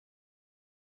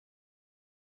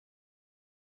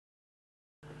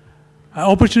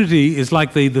Opportunity is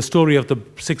like the story of the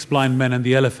 6 blind men and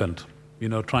the elephant, you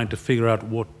know, trying to figure out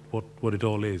what it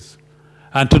all is.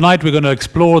 And tonight we're going to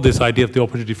explore this idea of the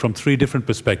opportunity from 3 different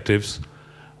perspectives.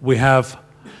 We have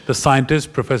the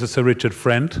scientist, Professor Sir Richard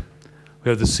Friend. We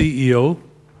have the CEO,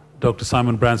 Dr.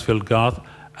 Simon Bransfield-Garth,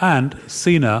 and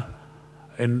Seena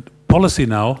in policy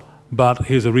now, but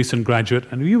he's a recent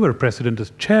graduate. And you were president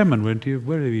as chairman, weren't you?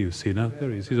 Where are you, Seena?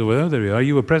 There he is. He's over there. There you are.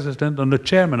 You were president and the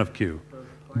chairman of Q.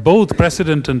 Both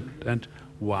president and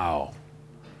wow.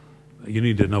 You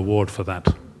need an award for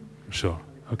that. Sure.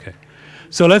 Okay.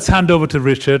 So let's hand over to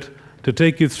Richard to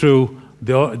take you through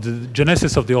the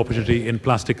genesis of the opportunity in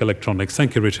plastic electronics.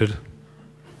 Thank you, Richard.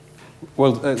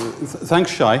 Well,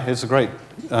 thanks, Shai. It's a great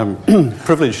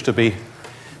privilege to be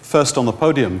first on the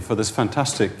podium for this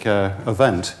fantastic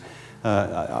event.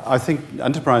 I think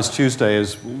Enterprise Tuesday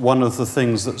is one of the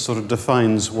things that sort of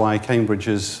defines why Cambridge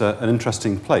is an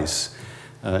interesting place.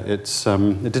 It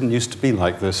didn't used to be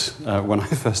like this when I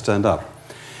first turned up.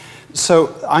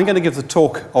 So I'm going to give the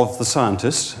talk of the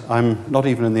scientist. I'm not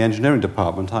even in the engineering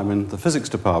department, I'm in the physics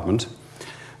department.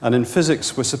 And in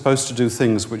physics, we're supposed to do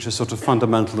things which are sort of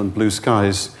fundamental and blue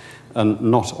skies and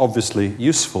not obviously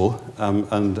useful.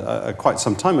 Quite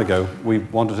some time ago, we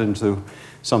wandered into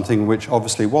something which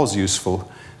obviously was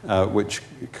useful, which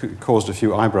caused a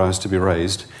few eyebrows to be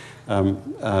raised,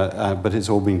 but it's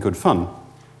all been good fun.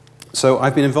 So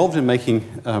I've been involved in making,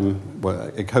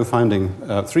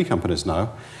 co-founding 3 companies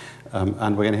now,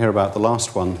 and we're going to hear about the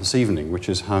last one this evening, which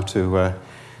is how to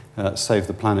save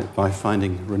the planet by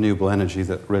finding renewable energy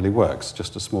that really works,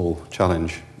 just a small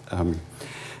challenge.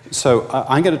 So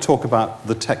I'm going to talk about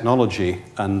the technology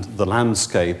and the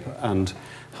landscape and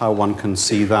how one can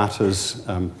see that as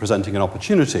presenting an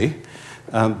opportunity.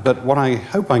 But what I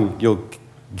hope you'll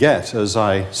get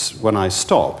when I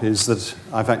stop is that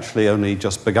I've actually only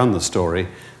just begun the story,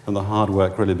 and the hard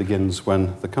work really begins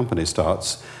when the company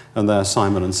starts, and there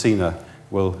Simon and Seena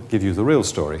will give you the real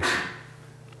story.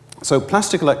 So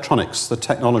plastic electronics, the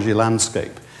technology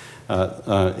landscape,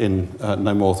 in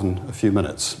no more than a few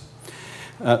minutes.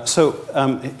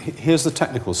 Here's the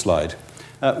technical slide.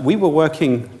 We were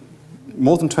working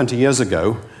more than 20 years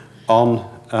ago on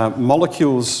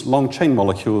molecules, long-chain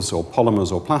molecules or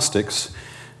polymers or plastics,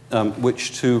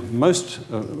 which to most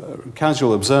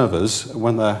casual observers,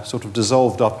 when they're sort of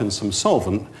dissolved up in some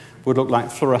solvent, would look like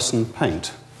fluorescent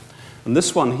paint. And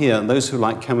this one here, and those who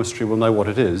like chemistry will know what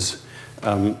it is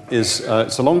it's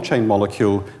a long-chain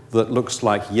molecule that looks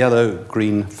like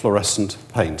yellow-green fluorescent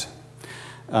paint.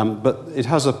 But it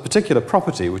has a particular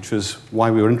property, which is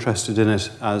why we were interested in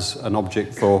it as an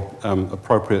object for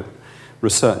appropriate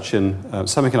research in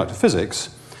semiconductor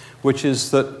physics, which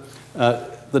is that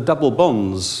the double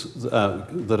bonds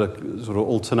that are sort of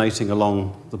alternating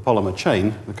along the polymer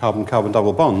chain, the carbon-carbon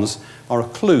double bonds, are a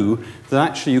clue that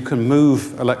actually you can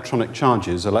move electronic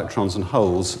charges, electrons and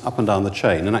holes, up and down the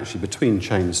chain, and actually between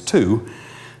chains too,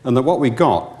 and that what we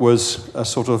got was a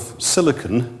sort of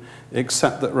silicon,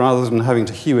 except that rather than having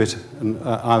to hew it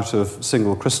out of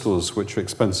single crystals, which are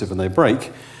expensive and they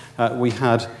break, we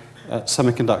had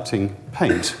semiconducting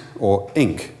paint or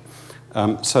ink.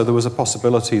 So there was a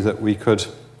possibility that we could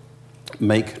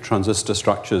make transistor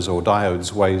structures or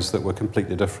diodes ways that were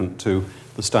completely different to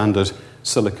the standard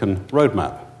silicon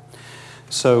roadmap.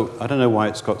 So I don't know why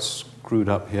it's got screwed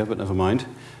up here, but never mind.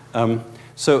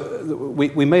 So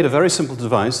we made a very simple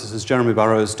device. This is Jeremy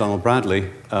Burroughs, Donald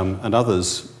Bradley, and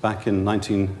others back in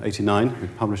 1989. We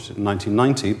published it in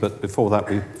 1990, but before that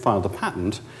we filed a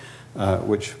patent,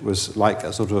 which was like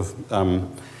a sort of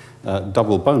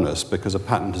double bonus, because a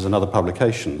patent is another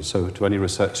publication. So to any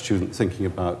research student thinking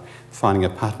about filing a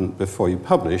patent before you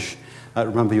publish,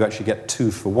 remember you actually get 2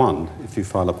 for 1 if you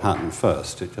file a patent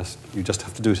first. You just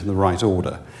have to do it in the right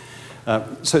order.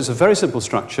 So it's a very simple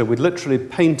structure. We literally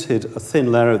painted a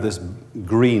thin layer of this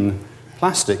green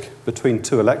plastic between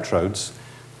 2 electrodes.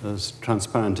 There's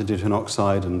transparent indium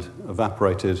oxide and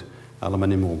evaporated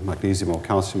aluminium or magnesium or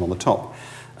calcium on the top.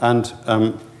 And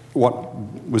what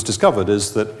was discovered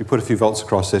is that you put a few volts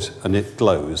across it and it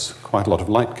glows. Quite a lot of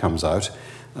light comes out.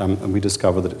 And we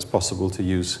discovered that it's possible to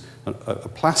use a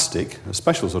plastic, a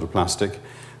special sort of plastic,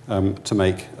 to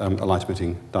make a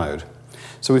light-emitting diode.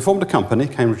 So we formed a company,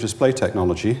 Cambridge Display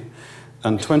Technology,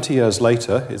 and 20 years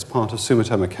later, it's part of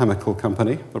Sumitomo Chemical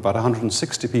Company, about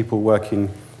 160 people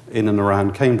working in and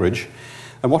around Cambridge.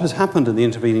 And what has happened in the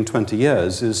intervening 20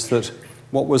 years is that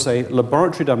what was a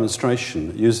laboratory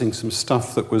demonstration using some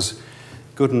stuff that was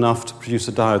good enough to produce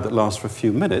a diode that lasts for a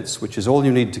few minutes, which is all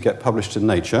you need to get published in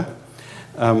Nature,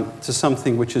 to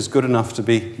something which is good enough to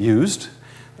be used.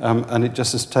 And it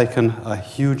just has taken a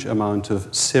huge amount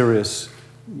of serious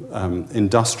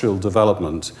industrial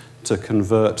development to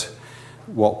convert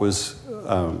what was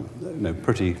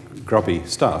pretty grubby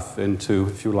stuff into,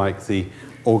 if you like, the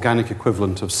organic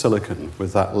equivalent of silicon,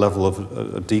 with that level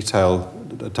of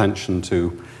detailed attention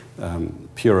to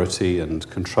purity and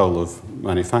control of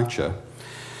manufacture.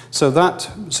 So that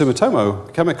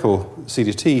Sumitomo chemical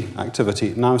CDT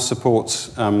activity now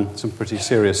supports some pretty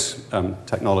serious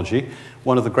technology.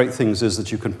 One of the great things is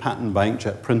that you can pattern by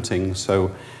inkjet printing,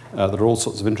 so there are all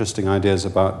sorts of interesting ideas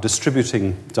about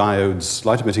distributing diodes,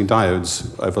 light-emitting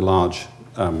diodes, over large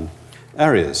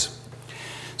areas.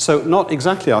 So not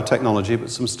exactly our technology, but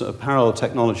some parallel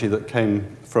technology that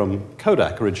came from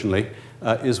Kodak originally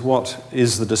is what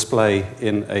is the display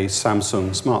in a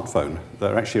Samsung smartphone.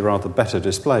 They're actually rather better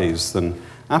displays than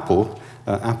Apple.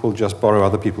 Apple just borrow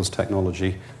other people's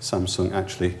technology. Samsung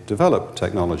actually develop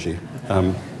technology.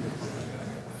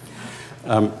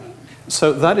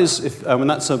 So that is,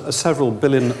 that's a several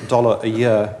billion-dollar a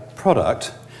year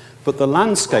product, but the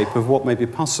landscape of what may be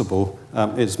possible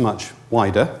is much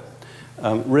wider.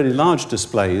 Really large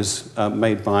displays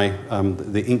made by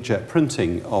the inkjet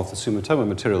printing of the Sumitomo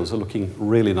materials are looking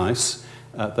really nice.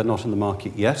 They're not in the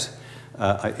market yet.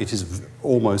 It is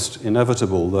almost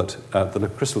inevitable that the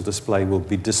crystal display will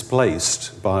be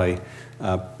displaced by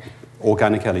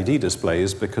organic LED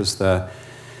displays because they're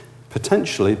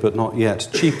potentially, but not yet,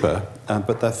 cheaper,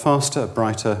 but they're faster,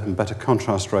 brighter, and better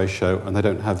contrast ratio, and they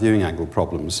don't have viewing angle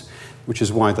problems, which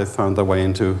is why they found their way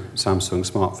into Samsung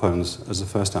smartphones as the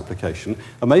first application.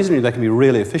 Amazingly, they can be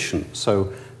really efficient,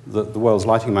 so the world's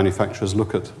lighting manufacturers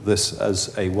look at this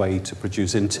as a way to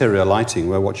produce interior lighting,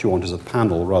 where what you want is a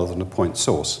panel rather than a point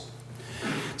source.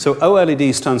 So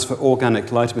OLED stands for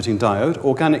Organic Light-Emitting Diode.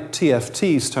 Organic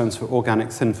TFT stands for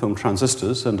Organic Thin Film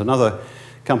Transistors, and another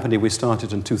company we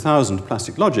started in 2000,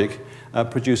 Plastic Logic,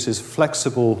 produces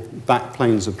flexible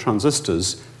backplanes of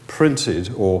transistors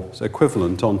printed or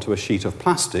equivalent onto a sheet of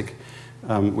plastic,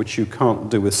 which you can't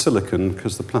do with silicon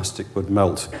because the plastic would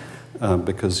melt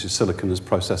because your silicon is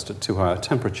processed at too high a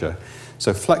temperature.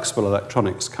 So flexible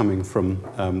electronics coming from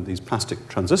these plastic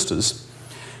transistors.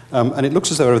 And it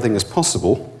looks as though everything is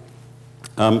possible.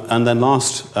 And then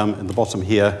last, in the bottom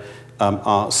here,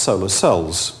 are solar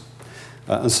cells.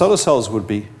 And solar cells would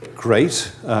be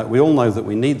great. We all know that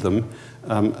we need them,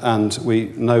 and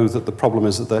we know that the problem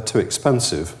is that they're too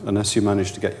expensive unless you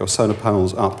manage to get your solar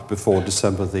panels up before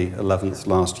December the 11th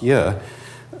last year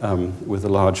with a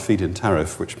large feed-in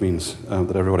tariff, which means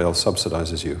that everybody else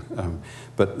subsidizes you.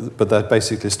 But they're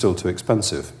basically still too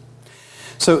expensive.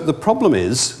 So the problem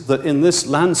is that in this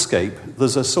landscape,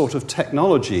 there's a sort of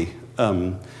technology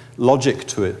logic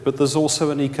to it, but there's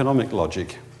also an economic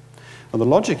logic. And the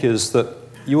logic is that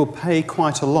you will pay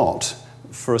quite a lot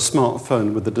for a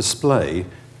smartphone with a display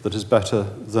that is better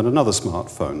than another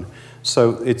smartphone.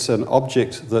 So it's an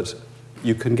object that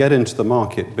you can get into the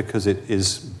market because it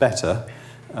is better,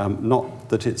 not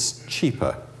that it's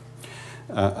cheaper.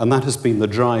 And that has been the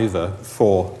driver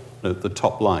for the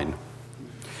top line.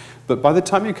 But by the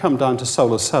time you come down to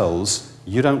solar cells,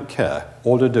 you don't care.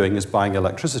 All you're doing is buying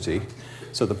electricity.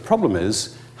 So the problem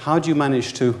is, how do you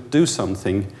manage to do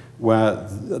something where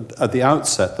at the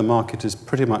outset the market is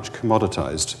pretty much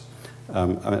commoditized?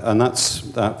 And that's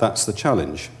the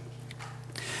challenge.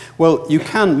 Well, you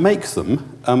can make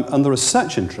them, and the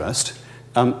research interest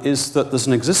is that there's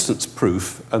an existence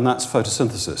proof, and that's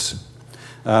photosynthesis.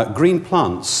 Green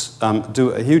plants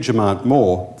do a huge amount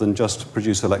more than just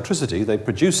produce electricity. They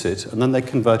produce it, and then they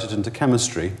convert it into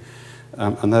chemistry,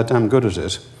 and they're damn good at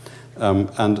it.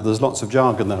 And there's lots of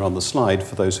jargon there on the slide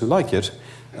for those who like it.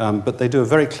 But they do a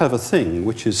very clever thing,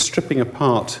 which is stripping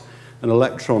apart an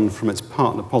electron from its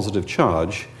partner positive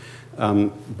charge,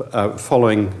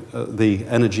 following the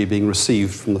energy being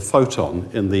received from the photon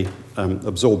in the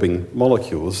absorbing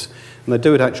molecules. And they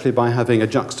do it actually by having a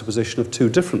juxtaposition of two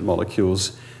different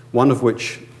molecules, one of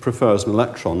which prefers an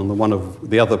electron and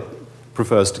the other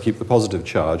prefers to keep the positive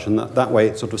charge. And that way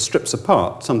it sort of strips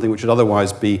apart something which would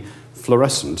otherwise be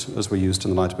fluorescent, as we used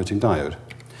in the light-emitting diode.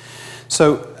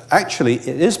 So actually,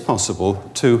 it is possible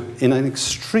to, in an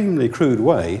extremely crude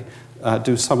way,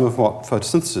 do some of what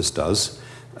photosynthesis does.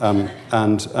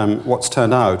 What's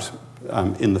turned out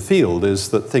in the field is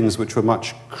that things which were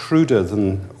much cruder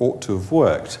than ought to have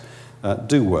worked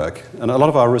do work. And a lot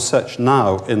of our research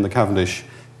now in the Cavendish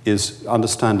is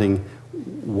understanding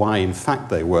why, in fact,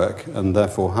 they work, and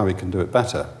therefore how we can do it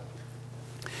better.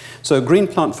 So green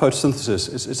plant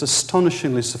photosynthesis is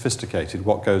astonishingly sophisticated,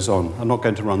 what goes on. I'm not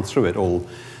going to run through it all,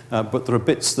 but there are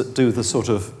bits that do the sort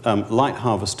of light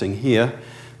harvesting here.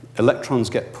 electrons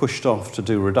get pushed off to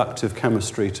do reductive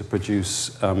chemistry to produce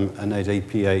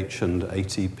NADPH and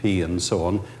ATP and so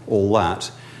on, all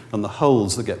that, and the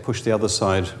holes that get pushed the other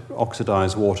side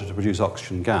oxidize water to produce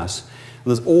oxygen gas. And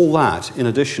there's all that in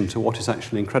addition to what is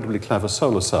actually an incredibly clever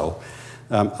solar cell.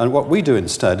 And what we do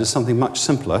instead is something much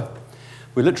simpler.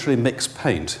 We literally mix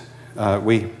paint.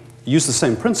 We use the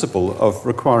same principle of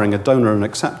requiring a donor and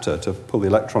acceptor to pull the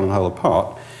electron and hole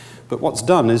apart. But what's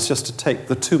done is just to take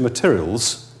the two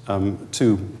materials,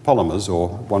 two polymers, or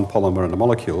one polymer and a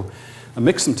molecule, and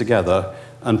mix them together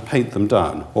and paint them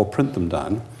down, or print them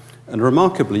down. And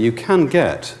remarkably, you can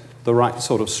get the right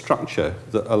sort of structure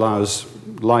that allows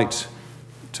light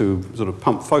to sort of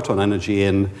pump photon energy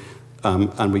in,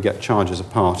 and we get charges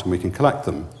apart and we can collect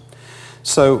them.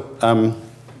 So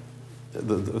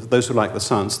those who like the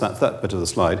science, that bit of the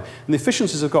slide. And the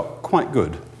efficiencies have got quite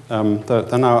good.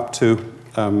 They're now up to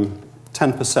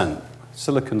 10%.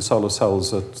 Silicon solar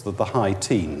cells are the high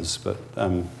teens, but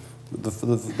the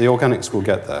organics will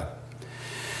get there.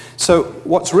 So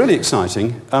what's really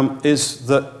exciting is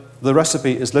that the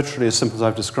recipe is literally as simple as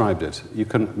I've described it. You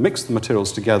can mix the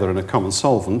materials together in a common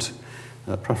solvent,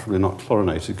 preferably not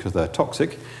chlorinated because they're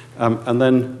toxic, and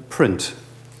then print.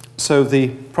 So the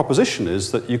proposition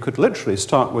is that you could literally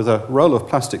start with a roll of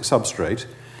plastic substrate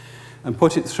and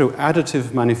put it through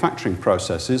additive manufacturing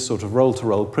processes, sort of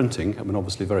roll-to-roll printing, I mean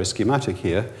obviously very schematic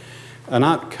here, and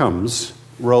out comes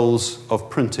rolls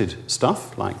of printed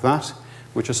stuff like that,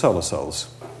 which are solar cells.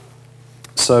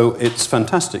 So it's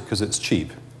fantastic because it's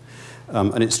cheap.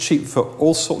 And it's cheap for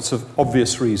all sorts of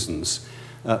obvious reasons.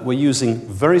 We're using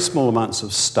very small amounts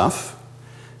of stuff,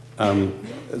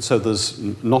 so there's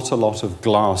not a lot of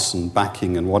glass and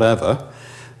backing and whatever.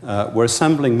 We're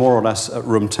assembling more or less at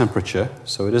room temperature,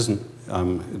 so it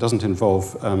doesn't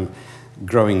involve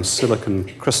growing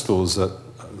silicon crystals at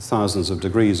thousands of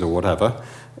degrees or whatever,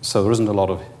 so there isn't a lot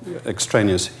of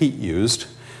extraneous heat used,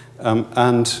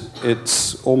 and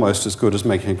it's almost as good as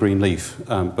making a green leaf,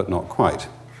 but not quite.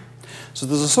 So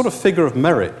there's a sort of figure of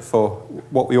merit for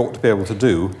what we ought to be able to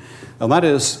do, and that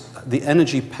is the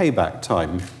energy payback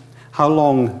time. How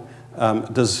long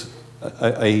does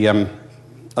an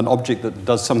object that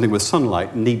does something with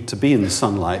sunlight need to be in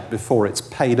sunlight before it's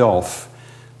paid off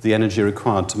the energy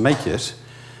required to make it?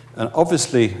 And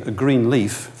obviously, a green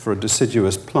leaf for a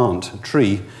deciduous plant, a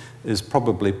tree, is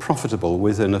probably profitable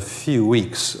within a few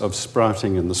weeks of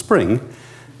sprouting in the spring.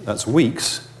 That's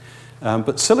weeks.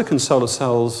 But silicon solar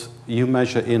cells, you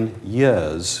measure in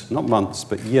years, not months,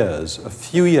 but years, a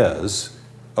few years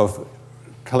of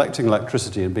collecting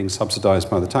electricity and being subsidized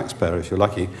by the taxpayer, if you're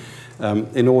lucky,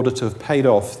 in order to have paid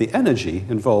off the energy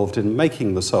involved in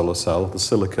making the solar cell, the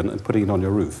silicon, and putting it on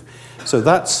your roof. So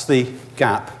that's the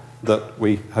gap that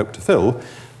we hope to fill,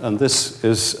 and this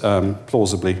is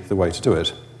plausibly the way to do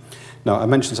it. Now, I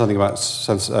mentioned something about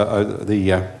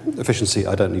the efficiency.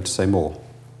 I don't need to say more.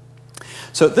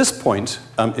 So at this point,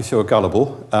 if you're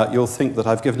gullible, you'll think that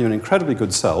I've given you an incredibly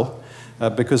good cell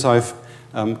because I've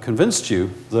convinced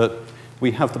you that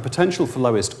we have the potential for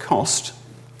lowest cost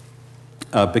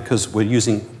because we're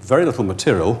using very little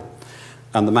material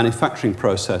and the manufacturing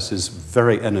process is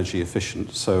very energy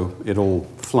efficient, so it all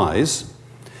flies.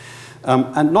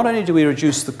 And not only do we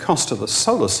reduce the cost of the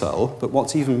solar cell, but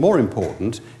what's even more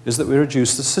important is that we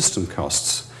reduce the system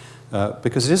costs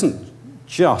because it isn't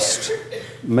just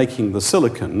making the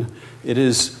silicon, it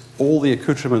is all the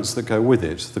accoutrements that go with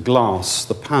it, the glass,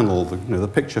 the panel, the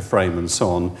picture frame and so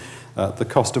on, the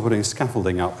cost of putting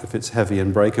scaffolding up if it's heavy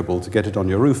and breakable to get it on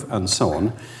your roof and so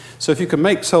on. So if you can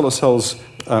make solar cells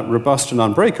robust and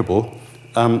unbreakable,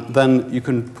 then you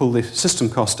can pull the system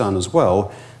cost down as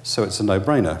well, so it's a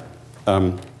no-brainer.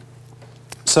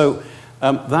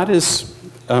 That is,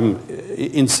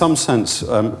 in some sense,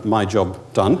 my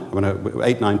job done. I mean,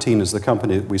 819 is the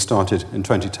company that we started in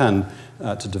 2010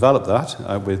 to develop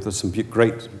that, with some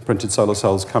great printed solar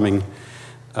cells coming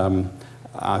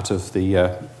out of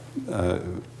the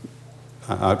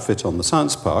outfit on the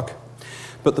Science Park.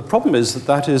 But the problem is that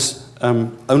that is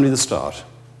only the start.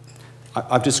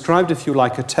 I've described, if you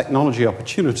like, a technology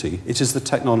opportunity. It is the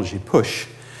technology push.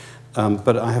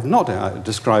 But I have not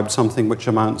described something which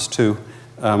amounts to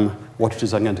what it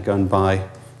is I'm going to go and buy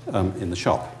in the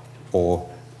shop, or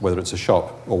whether it's a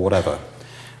shop or whatever.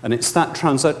 And it's that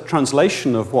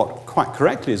translation of what quite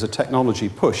correctly is a technology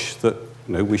push that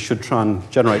we should try and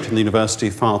generate in the university,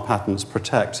 file patents,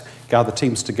 protect, gather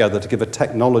teams together to give a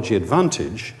technology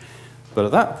advantage. But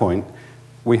at that point,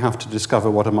 we have to discover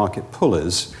what a market pull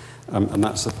is. And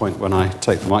that's the point when I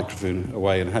take the microphone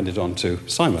away and hand it on to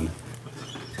Simon.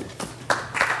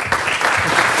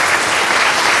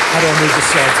 How do I move the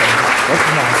slides on?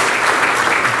 Nice.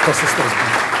 across the space.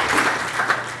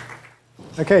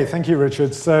 Okay, thank you,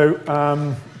 Richard. So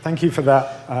thank you for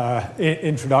that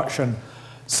introduction.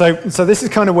 So this is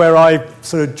kind of where I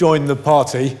sort of joined the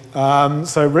party.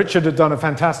 So Richard had done a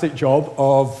fantastic job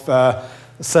of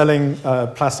selling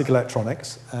plastic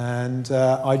electronics, and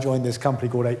I joined this company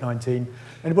called 819.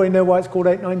 Anybody know why it's called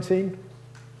 819?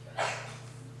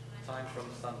 Time from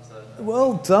sun to...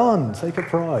 Well done, take a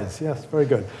prize. Yes, very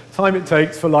good. Time it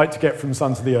takes for light to get from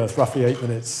sun to the earth, roughly 8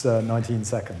 minutes, 19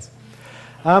 seconds.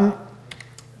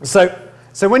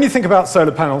 So when you think about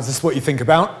solar panels, this is what you think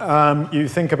about. You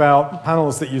think about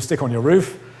panels that you stick on your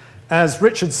roof. As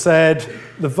Richard said,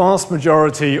 the vast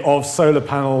majority of solar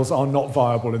panels are not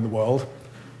viable in the world.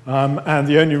 And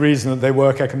the only reason that they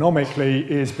work economically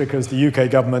is because the UK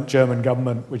government, German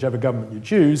government, whichever government you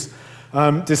choose,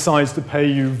 decides to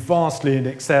pay you vastly in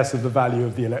excess of the value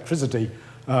of the electricity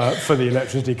for the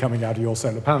electricity coming out of your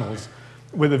solar panels,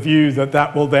 with a view that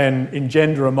that will then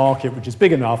engender a market which is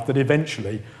big enough that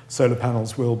eventually solar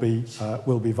panels will be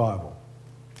viable.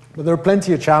 But there are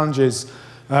plenty of challenges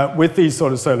with these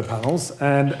sort of solar panels,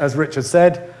 and as Richard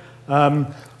said,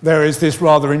 there is this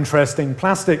rather interesting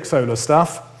plastic solar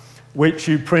stuff which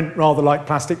you print rather like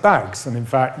plastic bags, and in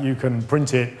fact you can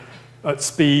print it at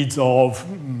speeds of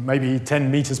maybe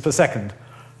 10 meters per second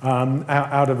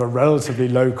out of a relatively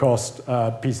low-cost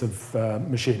piece of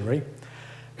machinery.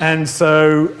 And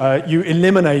so you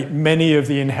eliminate many of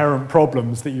the inherent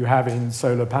problems that you have in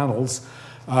solar panels.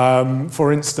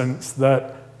 For instance,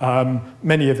 that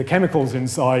many of the chemicals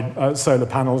inside solar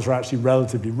panels are actually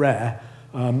relatively rare,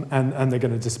 and they're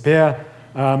going to disappear.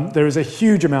 There is a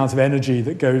huge amount of energy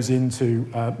that goes into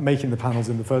making the panels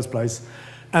in the first place.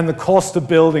 And the cost of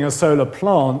building a solar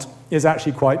plant is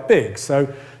actually quite big. So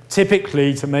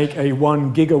typically, to make a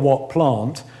 1 gigawatt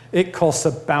plant, it costs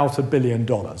about $1 billion,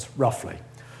 roughly.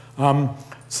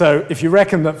 So if you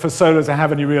reckon that for solar to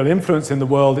have any real influence in the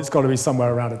world, it's got to be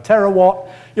somewhere around 1 terawatt.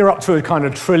 You're up to a kind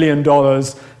of $1 trillion.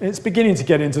 It's beginning to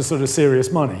get into sort of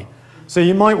serious money. So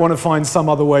you might want to find some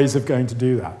other ways of going to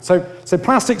do that. So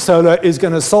plastic solar is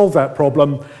going to solve that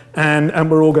problem,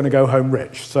 and we're all going to go home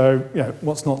rich. So, you know,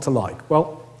 what's not to like?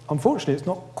 Well, unfortunately, it's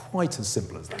not quite as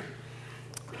simple as that.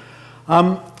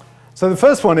 So the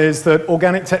first one is that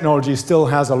organic technology still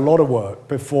has a lot of work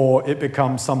before it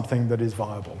becomes something that is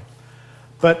viable.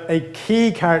 But a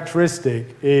key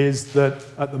characteristic is that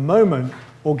at the moment,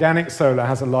 organic solar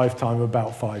has a lifetime of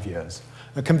about 5 years.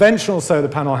 A conventional solar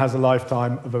panel has a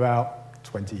lifetime of about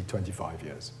 20, 25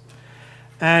 years.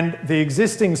 And the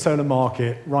existing solar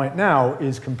market right now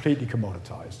is completely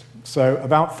commoditized. So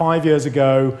about 5 years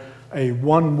ago, a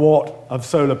 1 watt of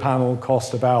solar panel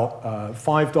cost about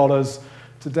 $5.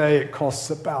 Today, it costs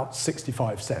about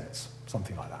 65 cents,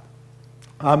 something like that.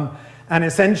 And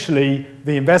essentially,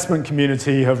 the investment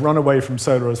community have run away from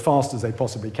solar as fast as they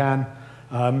possibly can,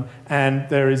 and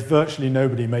there is virtually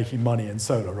nobody making money in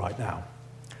solar right now.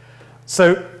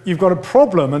 So you've got a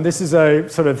problem, and this is a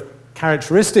sort of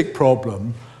characteristic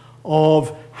problem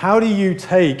of how do you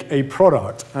take a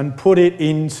product and put it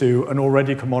into an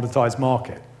already commoditized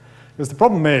market? Because the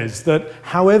problem is that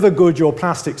however good your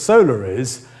plastic solar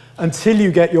is, until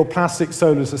you get your plastic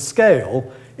solar to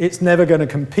scale, it's never going to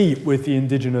compete with the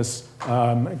indigenous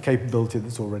capability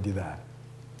that's already there.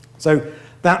 So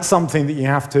that's something that you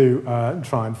have to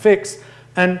try and fix.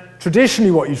 And traditionally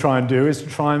what you try and do is to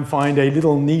try and find a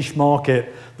little niche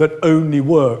market that only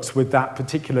works with that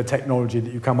particular technology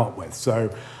that you come up with.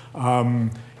 So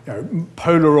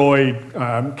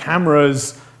Polaroid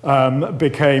cameras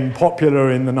became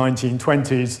popular in the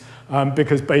 1920s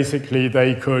because basically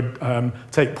they could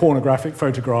take pornographic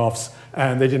photographs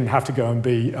and they didn't have to go and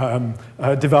be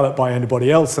developed by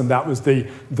anybody else, and that was the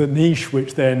niche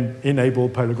which then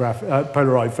enabled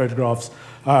Polaroid photographs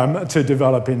to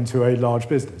develop into a large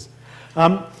business.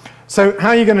 So how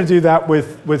are you going to do that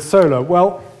with solar?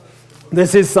 Well,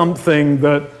 this is something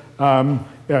that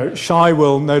Shai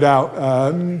will no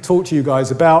doubt talk to you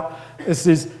guys about. This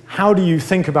is how do you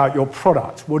think about your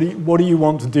product? What do you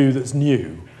want to do that's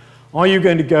new? Are you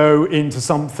going to go into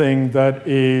something that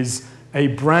is a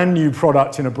brand new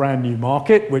product in a brand new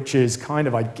market, which is kind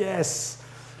of, I guess,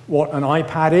 what an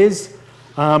iPad is?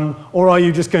 Or are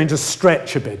you just going to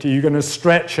stretch a bit? Are you going to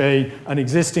stretch an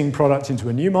existing product into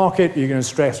a new market? Are you going to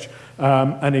stretch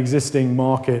an existing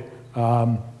market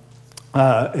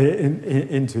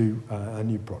into a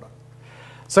new product?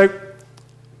 So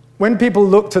when people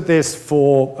looked at this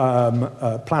for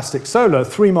plastic solar,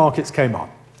 3 markets came up.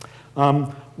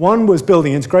 One was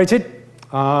building integrated,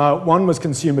 one was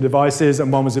consumer devices,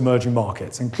 and one was emerging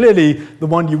markets. And clearly, the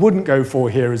one you wouldn't go for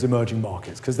here is emerging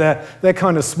markets, because they're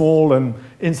kind of small and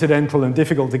incidental and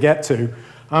difficult to get to.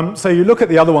 So you look at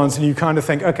the other ones and you kind of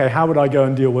think, okay, how would I go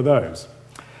and deal with those?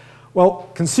 Well,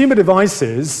 consumer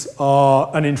devices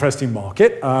are an interesting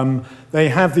market. They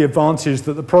have the advantage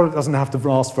that the product doesn't have to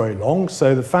last very long.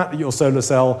 So the fact that your solar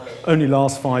cell only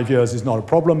lasts 5 years is not a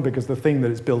problem because the thing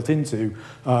that it's built into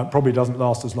probably doesn't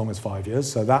last as long as 5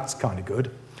 years. So that's kind of good.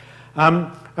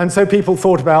 And so people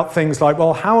thought about things like,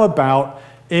 well, how about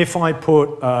if I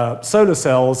put solar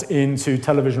cells into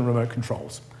television remote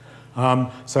controls?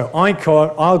 So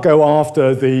I'll go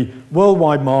after the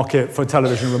worldwide market for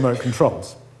television remote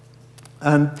controls.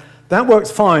 And that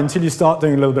works fine until you start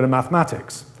doing a little bit of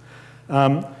mathematics.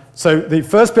 So the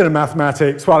first bit of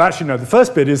mathematics, well, actually, no, the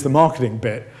first bit is the marketing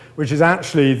bit, which is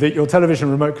actually that your television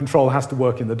remote control has to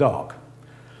work in the dark.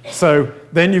 So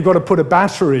then you've got to put a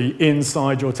battery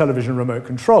inside your television remote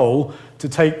control to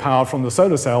take power from the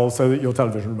solar cell so that your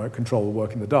television remote control will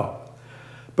work in the dark.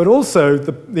 But also,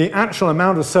 the actual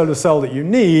amount of solar cell that you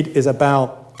need is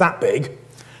about that big.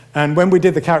 And when we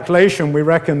did the calculation, we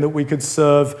reckoned that we could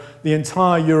serve the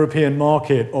entire European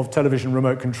market of television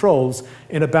remote controls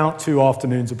in about 2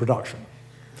 afternoons of production.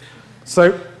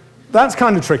 So that's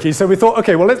kind of tricky. So we thought,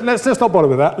 okay, well, let's not bother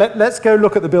with that. Let's go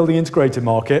look at the building integrated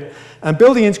market. And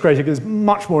building integrated is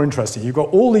much more interesting. You've got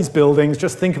all these buildings.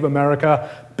 Just think of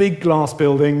America, big glass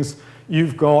buildings.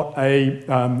 You've got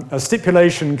a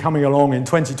stipulation coming along in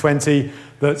 2020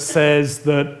 that says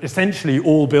that essentially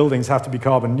all buildings have to be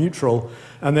carbon neutral,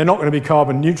 and they're not going to be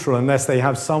carbon neutral unless they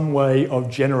have some way of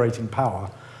generating power.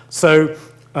 So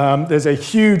there's a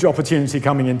huge opportunity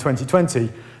coming in 2020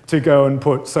 to go and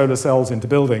put solar cells into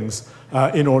buildings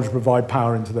in order to provide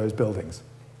power into those buildings.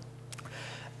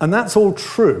 And that's all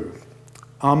true,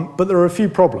 but there are a few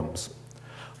problems.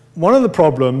 One of the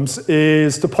problems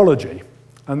is topology.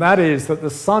 And that is that the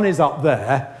sun is up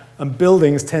there and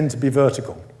buildings tend to be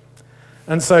vertical.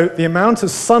 And so the amount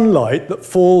of sunlight that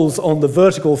falls on the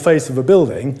vertical face of a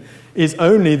building is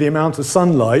only the amount of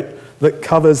sunlight that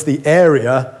covers the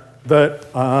area that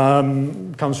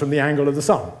comes from the angle of the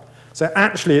sun. So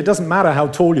actually, it doesn't matter how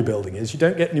tall your building is, you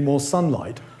don't get any more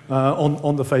sunlight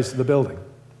on the face of the building.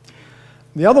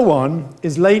 The other one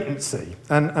is latency.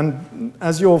 And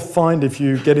as you'll find if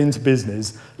you get into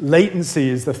business, latency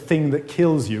is the thing that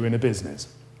kills you in a business.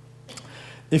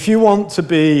 If you want to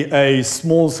be a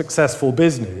small, successful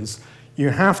business, you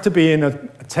have to be in a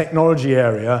technology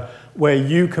area where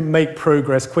you can make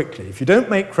progress quickly. If you don't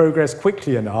make progress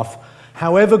quickly enough,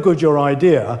 however good your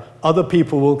idea, other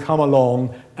people will come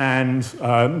along and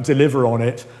deliver on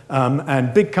it,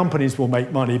 and big companies will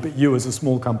make money, but you as a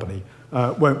small company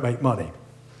won't make money.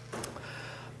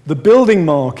 The building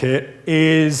market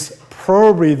is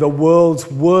probably the world's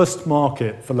worst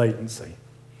market for latency.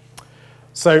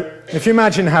 So if you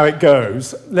imagine how it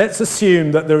goes, let's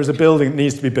assume that there is a building that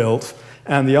needs to be built,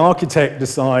 and the architect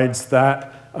decides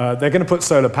that they're going to put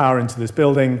solar power into this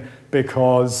building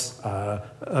because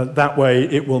that way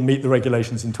it will meet the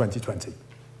regulations in 2020.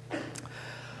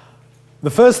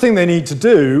 The first thing they need to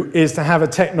do is to have a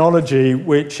technology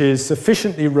which is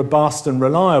sufficiently robust and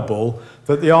reliable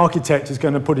that the architect is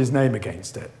going to put his name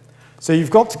against it. So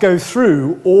you've got to go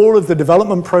through all of the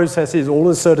development processes, all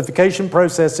the certification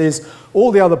processes,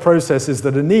 all the other processes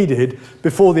that are needed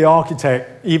before the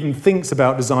architect even thinks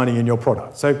about designing in your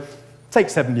product. So it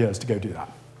takes 7 years to go do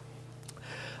that.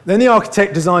 Then the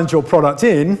architect designs your product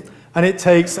in, and it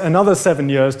takes another 7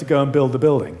 years to go and build the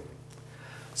building.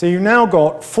 So you've now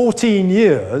got 14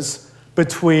 years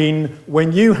between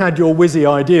when you had your whizzy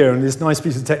idea and this nice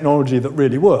piece of technology that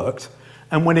really worked,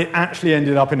 and when it actually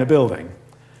ended up in a building.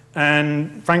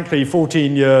 And frankly,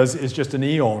 14 years is just an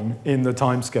eon in the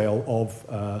timescale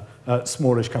of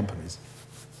smallish companies.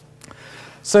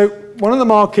 So one of the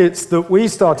markets that we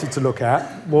started to look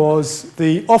at was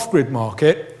the off-grid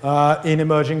market in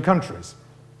emerging countries.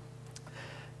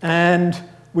 And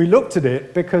we looked at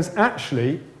it because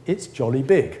actually it's jolly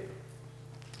big.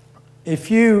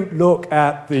 If you look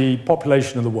at the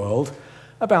population of the world,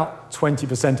 about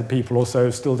 20% of people or so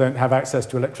still don't have access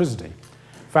to electricity.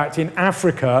 In fact, in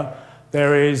Africa,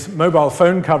 there is mobile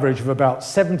phone coverage of about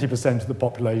 70% of the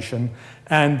population,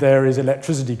 and there is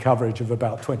electricity coverage of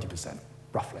about 20%,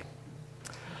 roughly.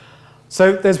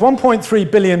 So there's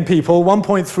 1.3 billion people,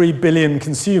 1.3 billion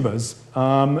consumers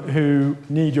who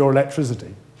need your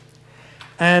electricity.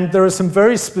 And there are some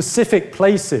very specific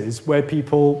places where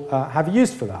people have a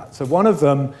use for that. So one of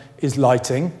them is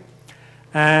lighting.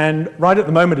 And right at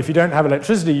the moment, if you don't have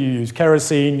electricity, you use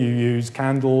kerosene, you use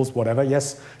candles, whatever.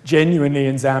 Yes, genuinely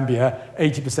in Zambia,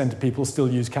 80% of people still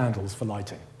use candles for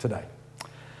lighting today.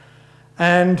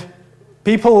 And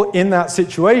people in that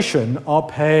situation are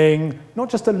paying not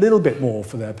just a little bit more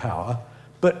for their power,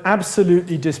 but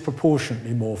absolutely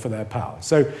disproportionately more for their power.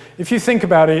 So if you think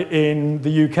about it in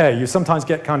the UK, you sometimes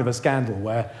get kind of a scandal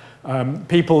where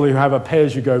people who have a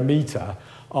pay-as-you-go meter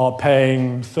are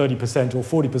paying 30%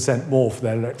 or 40% more for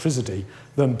their electricity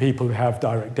than people who have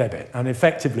direct debit. And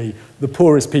effectively, the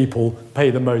poorest people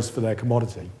pay the most for their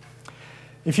commodity.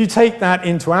 If you take that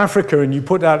into Africa and you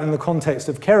put that in the context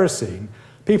of kerosene,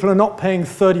 people are not paying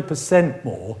 30%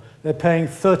 more, they're paying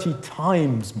 30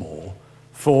 times more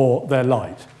for their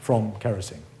light from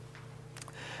kerosene.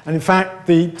 And in fact,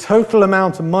 the total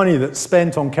amount of money that's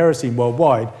spent on kerosene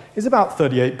worldwide is about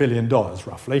 $38 billion,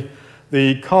 roughly.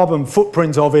 The carbon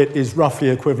footprint of it is roughly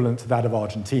equivalent to that of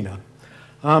Argentina.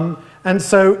 And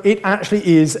so it actually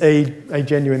is a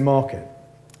genuine market.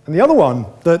 And the other one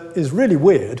that is really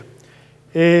weird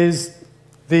is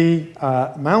the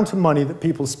amount of money that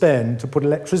people spend to put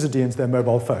electricity into their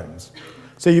mobile phones.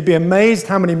 So you'd be amazed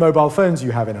how many mobile phones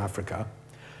you have in Africa,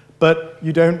 but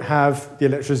you don't have the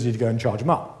electricity to go and charge them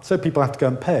up. So people have to go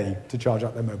and pay to charge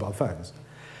up their mobile phones.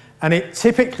 And it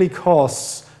typically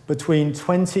costs between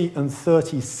 20 and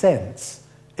 30 cents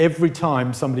every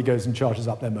time somebody goes and charges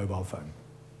up their mobile phone.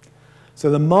 So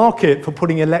the market for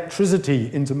putting electricity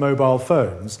into mobile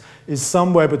phones is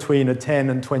somewhere between a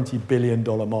 $10 and $20 billion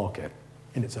market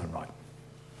in its own right.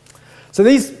 So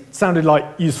these sounded like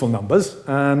useful numbers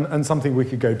and something we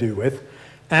could go do with.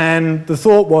 And the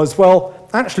thought was, well,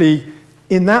 actually,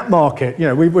 in that market, you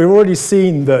know, we've already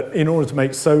seen that in order to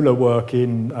make solar work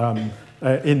in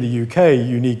the UK,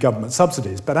 you need government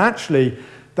subsidies. But actually,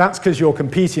 that's because you're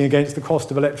competing against the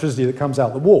cost of electricity that comes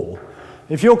out the wall.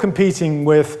 If you're competing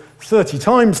with 30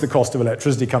 times the cost of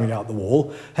electricity coming out the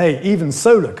wall, hey, even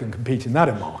solar can compete in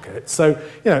that market. So,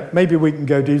 you know, maybe we can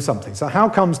go do something. So how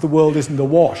comes the world isn't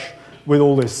awash with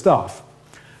all this stuff?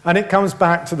 And it comes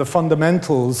back to the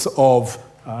fundamentals of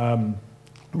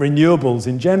renewables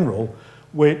in general,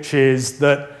 which is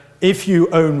that if you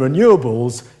own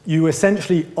renewables, you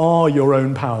essentially are your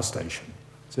own power station.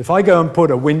 So if I go and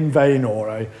put a wind vane or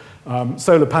a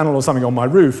solar panel or something on my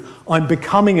roof, I'm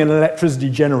becoming an electricity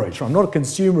generator. I'm not a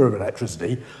consumer of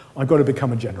electricity. I've got to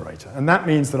become a generator. And that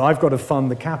means that I've got to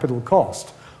fund the capital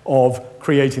cost of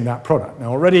creating that product.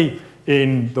 Now, already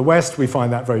in the West, we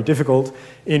find that very difficult.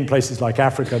 In places like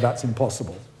Africa, that's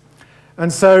impossible.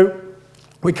 And so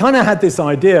we kind of had this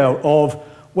idea of,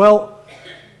 well,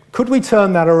 could we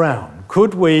turn that around?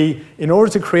 Could we, in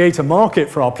order to create a market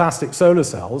for our plastic solar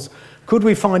cells, could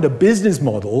we find a business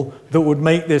model that would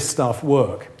make this stuff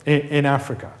work in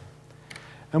Africa?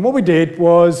 And what we did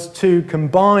was to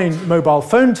combine mobile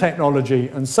phone technology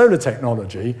and solar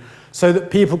technology so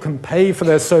that people can pay for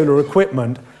their solar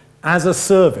equipment as a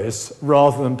service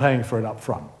rather than paying for it up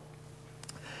front.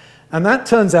 And that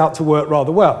turns out to work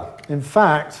rather well. In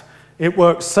fact, it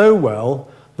works so well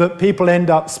that people end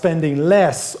up spending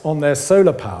less on their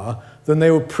solar power than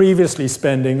they were previously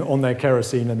spending on their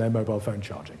kerosene and their mobile phone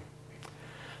charging.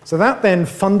 So that then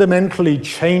fundamentally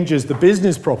changes the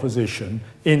business proposition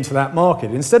into that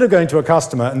market. Instead of going to a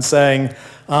customer and saying,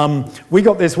 we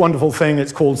got this wonderful thing,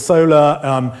 it's called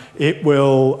solar, it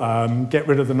will get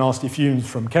rid of the nasty fumes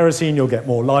from kerosene, you'll get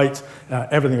more light,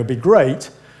 everything will be great.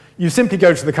 You simply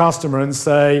go to the customer and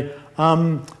say,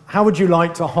 how would you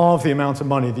like to halve the amount of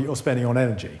money that you're spending on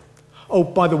energy? Oh,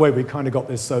 by the way, we kind of got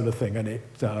this solar thing and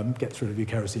it gets rid of your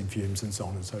kerosene fumes and so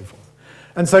on and so forth.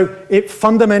 And so it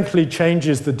fundamentally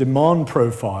changes the demand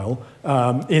profile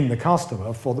in the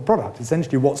customer for the product,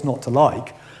 essentially what's not to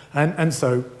like. And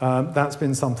so that's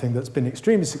been something that's been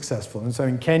extremely successful. And so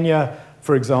in Kenya,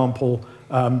 for example,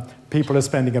 people are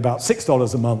spending about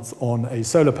 $6 a month on a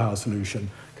solar power solution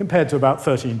compared to about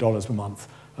 $13 a month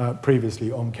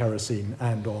previously on kerosene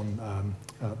and on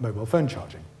mobile phone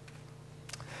charging.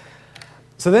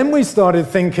 So then we started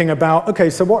thinking about, okay,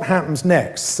 so what happens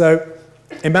next? So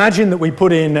imagine that we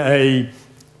put in a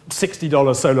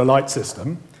 $60 solar light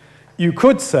system. You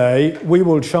could say, we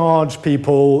will charge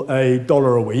people $1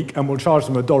 a week, and we'll charge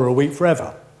them $1 a week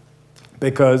forever,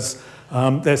 because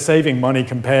they're saving money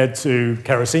compared to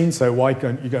kerosene, so why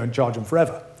can't you go and charge them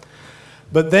forever?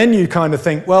 But then you kind of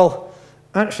think, well,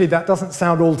 actually that doesn't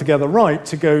sound altogether right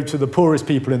to go to the poorest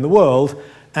people in the world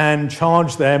and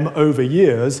charge them over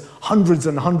years hundreds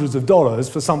and hundreds of dollars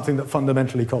for something that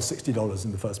fundamentally costs $60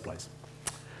 in the first place.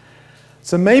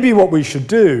 So maybe what we should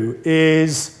do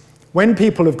is, when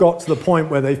people have got to the point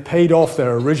where they've paid off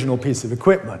their original piece of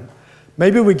equipment,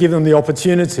 maybe we give them the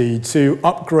opportunity to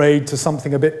upgrade to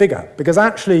something a bit bigger. Because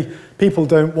actually, people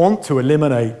don't want to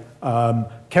eliminate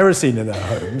kerosene in their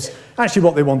homes. Actually,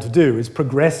 what they want to do is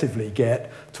progressively get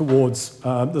towards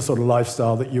the sort of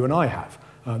lifestyle that you and I have.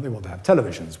 They want to have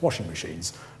televisions, washing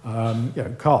machines,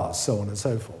 cars, so on and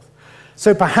so forth.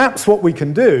 So perhaps what we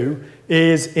can do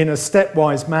is, in a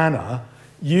stepwise manner,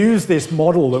 use this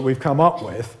model that we've come up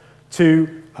with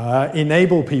to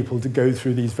enable people to go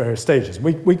through these various stages.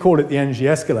 We call it the energy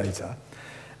escalator.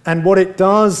 And what it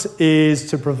does is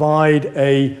to provide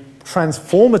a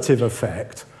transformative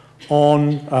effect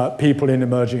on people in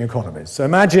emerging economies. So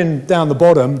imagine down the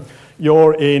bottom,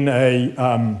 you're in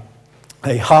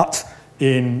a hut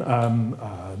in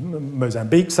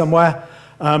Mozambique somewhere,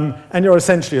 and you're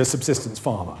essentially a subsistence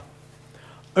farmer.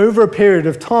 Over a period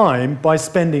of time, by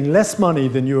spending less money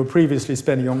than you were previously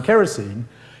spending on kerosene,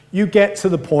 you get to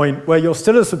the point where you're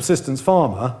still a subsistence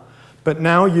farmer, but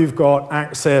now you've got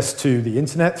access to the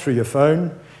internet through your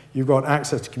phone, you've got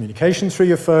access to communication through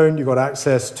your phone, you've got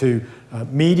access to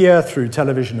media through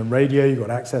television and radio, you've got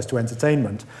access to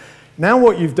entertainment. Now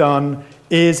what you've done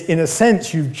is, in a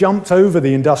sense, you've jumped over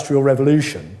the Industrial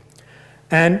Revolution,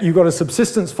 and you've got a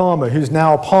subsistence farmer who's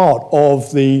now part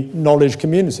of the knowledge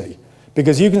community,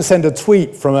 because you can send a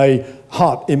tweet from a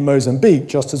hut in Mozambique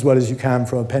just as well as you can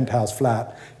from a penthouse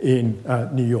flat in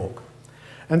New York.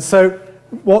 And so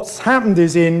what's happened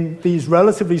is, in these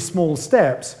relatively small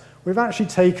steps, we've actually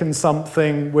taken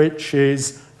something which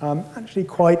is actually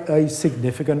quite a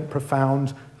significant,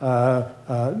 profound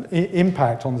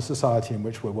impact on the society in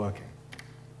which we're working.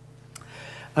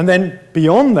 And then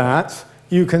beyond that,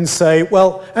 you can say,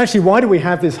 well, actually, why do we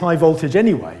have this high voltage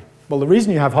anyway? Well, the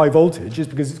reason you have high voltage is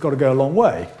because it's got to go a long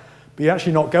way. But you're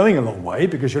actually not going a long way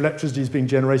because your electricity is being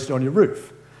generated on your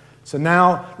roof. So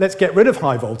now let's get rid of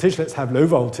high voltage, let's have low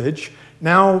voltage.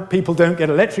 Now people don't get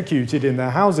electrocuted in their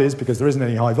houses because there isn't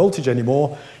any high voltage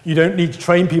anymore. You don't need to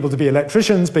train people to be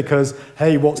electricians because,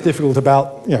 hey, what's difficult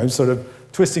about, sort of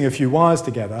twisting a few wires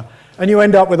together? And you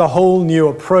end up with a whole new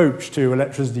approach to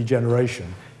electricity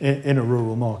generation in a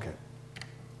rural market.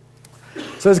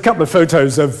 So there's a couple of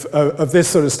photos of this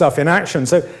sort of stuff in action.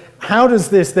 So how does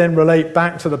this then relate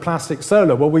back to the plastic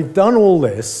solar? Well, we've done all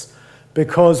this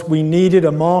because we needed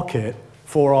a market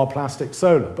for our plastic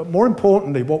solar. But more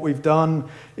importantly, what we've done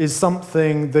is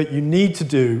something that you need to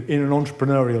do in an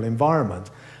entrepreneurial environment,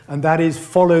 and that is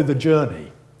follow the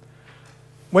journey.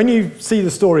 When you see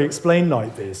the story explained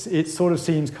like this, it sort of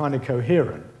seems kind of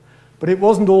coherent, but it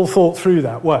wasn't all thought through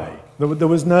that way. There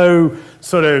was no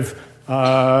sort of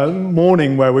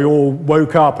morning where we all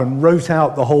woke up and wrote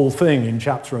out the whole thing in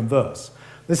chapter and verse.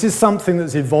 This is something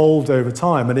that's evolved over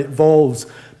time, and it evolves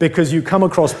because you come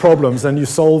across problems and you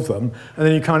solve them, and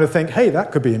then you kind of think, hey,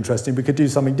 that could be interesting, we could do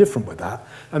something different with that,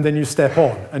 and then you step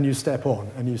on, and you step on,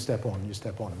 and you step on, and you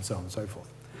step on, and so on and so forth.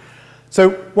 So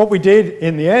what we did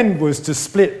in the end was to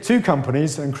split two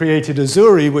companies and created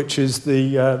Azuri, which is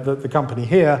the company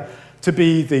here, to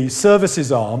be the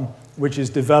services arm, which is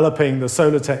developing the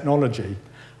solar technology.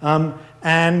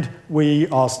 And we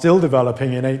are still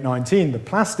developing in 819 the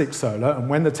plastic solar, and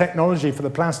when the technology for the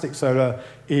plastic solar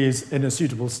is in a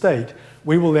suitable state,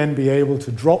 we will then be able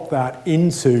to drop that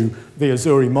into the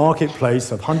Azuri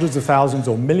marketplace of hundreds of thousands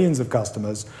or millions of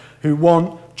customers who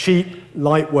want cheap,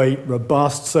 lightweight,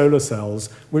 robust solar cells,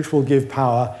 which will give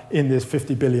power in this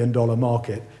 $50 billion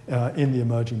market in the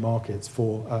emerging markets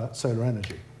for solar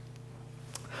energy.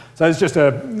 So it's just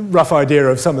a rough idea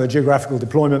of some of the geographical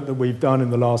deployment that we've done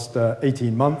in the last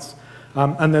 18 months.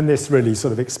 And then this really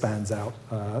sort of expands out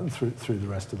through the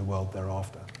rest of the world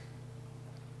thereafter.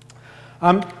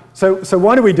 So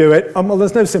why do we do it? Well,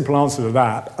 there's no simple answer to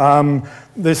that.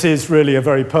 This is really a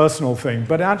very personal thing,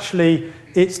 but actually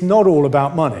it's not all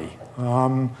about money.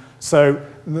 So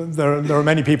there are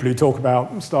many people who talk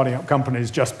about starting up companies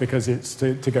just because it's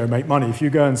to go make money. If you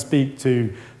go and speak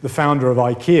to the founder of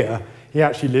IKEA, he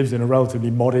actually lives in a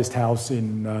relatively modest house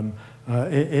in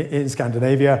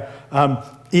Scandinavia.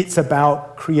 It's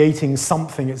about creating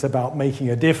something. It's about making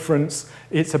a difference.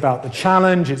 It's about the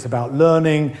challenge. It's about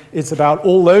learning. It's about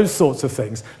all those sorts of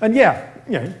things. And yeah,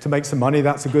 to make some money,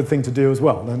 that's a good thing to do as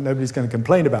well. And nobody's going to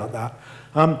complain about that.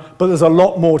 But there's a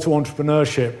lot more to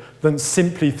entrepreneurship than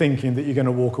simply thinking that you're going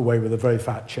to walk away with a very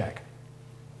fat check.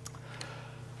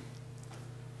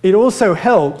 It also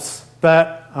helps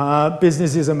that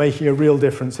businesses are making a real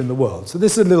difference in the world. So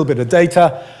this is a little bit of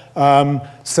data.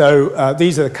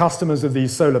 These are the customers of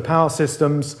these solar power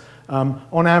systems.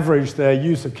 On average, their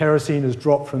use of kerosene has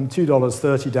dropped from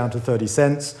 $2.30 down to 30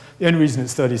 cents. The only reason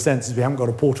it's 30 cents is we haven't got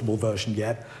a portable version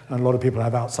yet, and a lot of people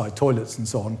have outside toilets and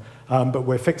so on, but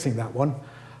we're fixing that one.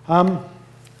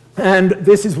 And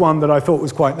this is one that I thought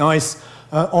was quite nice.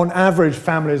 On average,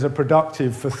 families are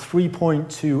productive for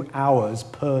 3.2 hours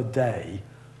per day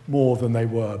more than they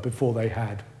were before they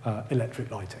had electric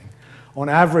lighting. On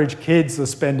average, kids are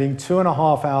spending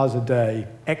 2.5 hours a day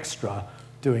extra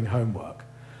doing homework.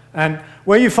 And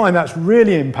where you find that's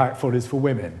really impactful is for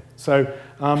women. So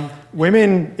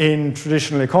women in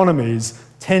traditional economies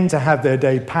tend to have their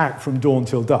day packed from dawn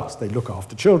till dusk. They look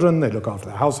after children, they look after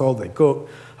the household, they cook,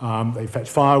 they fetch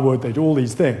firewood, they do all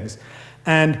these things.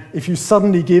 And if you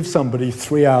suddenly give somebody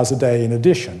 3 hours a day in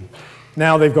addition,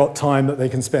 now they've got time that they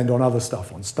can spend on other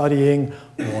stuff, on studying,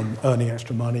 on earning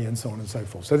extra money, and so on and so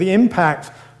forth. So the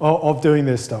impact of doing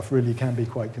this stuff really can be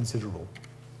quite considerable.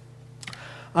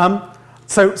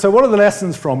 So what are the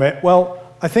lessons from it? Well,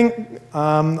 I think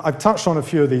I've touched on a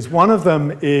few of these. One of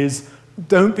them is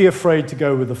don't be afraid to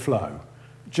go with the flow.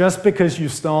 Just because you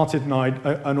started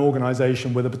an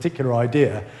organization with a particular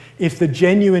idea, if there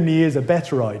genuinely is a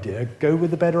better idea, go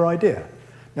with the better idea.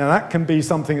 Now, that can be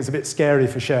something that's a bit scary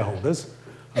for shareholders.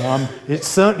 It's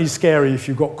certainly scary if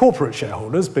you've got corporate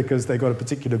shareholders because they've got a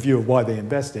particular view of why they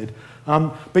invested.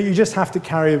 But you just have to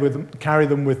carry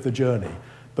them with the journey.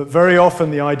 But very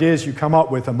often, the ideas you come up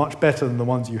with are much better than the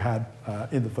ones you had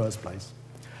in the first place.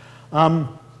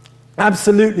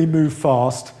 Absolutely move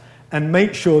fast and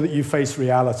make sure that you face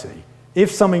reality.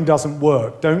 If something doesn't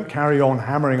work, don't carry on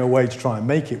hammering away to try and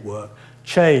make it work.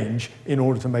 Change in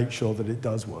order to make sure that it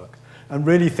does work. And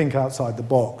really think outside the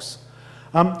box.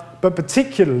 But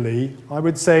particularly, I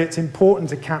would say it's important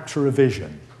to capture a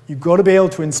vision. You've got to be able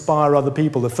to inspire other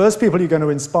people. The first people you're going to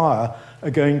inspire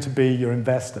are going to be your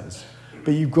investors.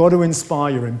 But you've got to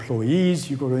inspire your employees,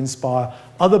 you've got to inspire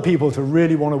other people to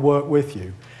really want to work with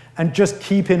you. And just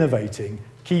keep innovating,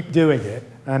 keep doing it,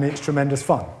 and it's tremendous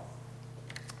fun.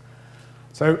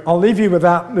 So I'll leave you with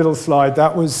that little slide.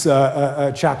 That was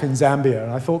a chap in Zambia,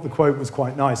 and I thought the quote was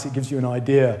quite nice. It gives you an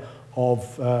idea of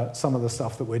some of the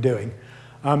stuff that we're doing.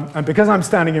 And because I'm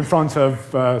standing in front of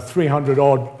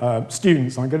 300-odd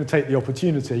students, I'm going to take the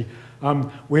opportunity.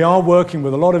 We are working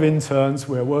with a lot of interns.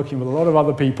 We're working with a lot of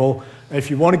other people. If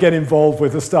you want to get involved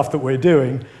with the stuff that we're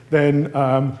doing, then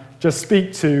just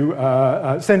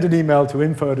send an email to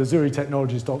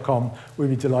info@azuritechnologies.com. We'd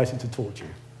be delighted to talk to you.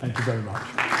 Thank you very much.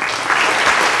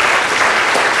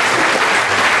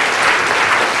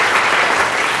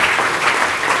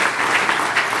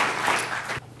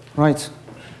 Right,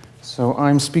 so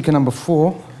I'm speaker number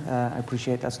 4. I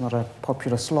appreciate that's not a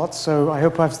popular slot, so I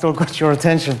hope I've still got your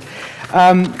attention.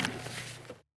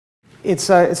 It's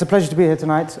a pleasure to be here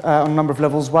tonight on a number of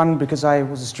levels. One, because I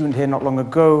was a student here not long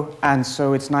ago, and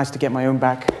so it's nice to get my own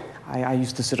back. I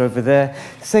used to sit over there.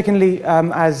 Secondly,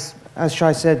 as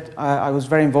Shai said, I was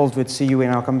very involved with CUE,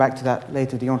 and I'll come back to that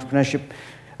later, the entrepreneurship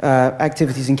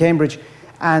activities in Cambridge.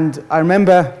 And I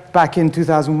remember back in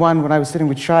 2001 when I was sitting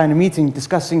with Shai in a meeting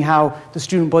discussing how the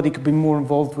student body could be more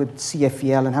involved with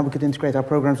CfEL and how we could integrate our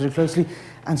programs very closely.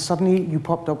 And suddenly you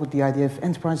popped up with the idea of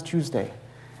Enterprise Tuesday.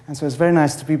 And so it's very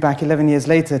nice to be back 11 years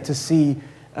later to see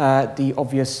the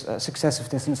obvious success of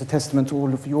this. And it's a testament to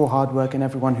all of your hard work and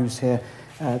everyone who's here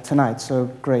tonight. So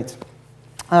great.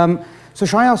 So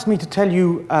Shai asked me to tell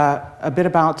you a bit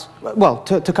about, well,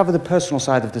 to cover the personal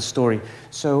side of this story.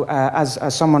 So as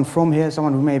someone from here,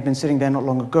 someone who may have been sitting there not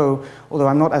long ago, although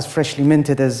I'm not as freshly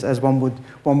minted as one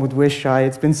would wish, Shai.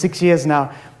 It's been 6 years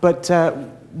now. But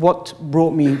what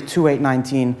brought me to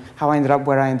 819, how I ended up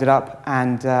where I ended up,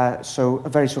 and so a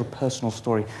very sort of personal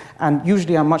story. And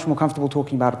usually I'm much more comfortable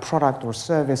talking about a product or a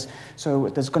service, so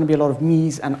there's going to be a lot of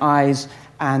me's and I's,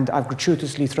 and I've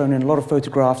gratuitously thrown in a lot of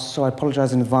photographs, so I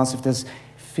apologize in advance if this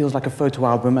feels like a photo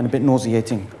album and a bit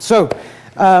nauseating. So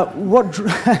what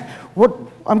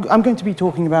I'm going to be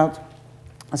talking about,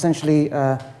 essentially,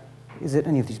 is it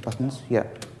any of these buttons? Yeah.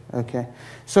 Okay.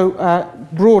 So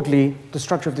broadly, the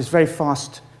structure of this very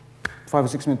fast 5 or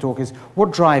 6 minute talk is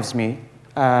what drives me,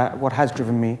 what has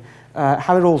driven me,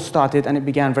 how it all started, and it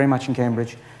began very much in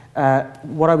Cambridge,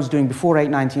 what I was doing before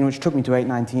 819, which took me to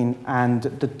 819, and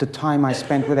the time I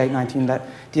spent with 819,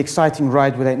 the exciting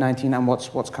ride with 819, and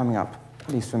what's coming up,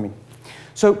 at least for me.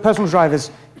 So personal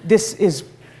drivers, this is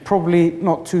probably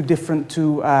not too different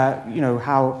to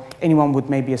how anyone would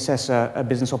maybe assess a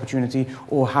business opportunity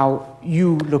or how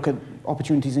you look at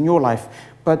opportunities in your life.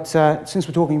 But since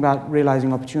we're talking about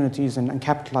realizing opportunities and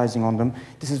capitalizing on them,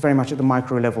 this is very much at the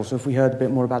micro level. So if we heard a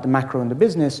bit more about the macro and the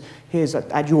business, here's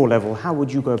at your level, how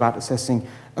would you go about assessing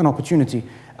an opportunity?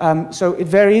 So it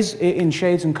varies in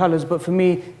shades and colors, but for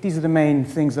me, these are the main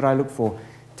things that I look for.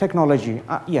 Technology,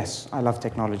 yes, I love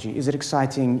technology. Is it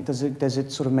exciting? Does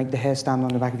it sort of make the hair stand on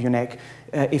the back of your neck?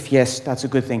 If yes, that's a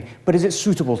good thing. But is it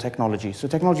suitable technology? So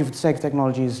technology for the sake of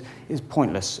technology is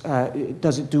pointless.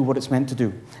 Does it do what it's meant to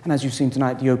do? And as you've seen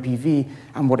tonight, the OPV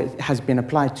and what it has been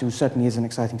applied to certainly is an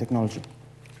exciting technology.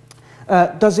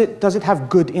 Does it have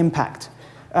good impact?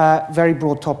 Very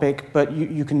broad topic, but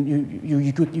you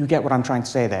get what I'm trying to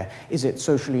say there. Is it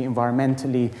socially,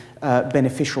 environmentally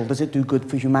beneficial? Does it do good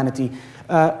for humanity?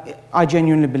 I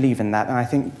genuinely believe in that, and I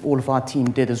think all of our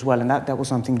team did as well, and that was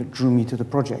something that drew me to the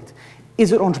project.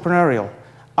 Is it entrepreneurial?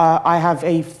 I have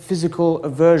a physical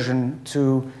aversion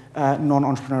to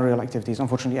non-entrepreneurial activities,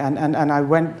 unfortunately, and I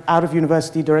went out of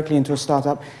university directly into a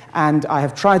startup, and I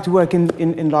have tried to work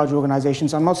in large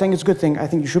organizations. I'm not saying it's a good thing. I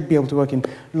think you should be able to work in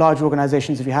large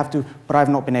organizations if you have to, but I've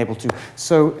not been able to.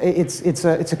 So it's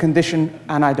a condition,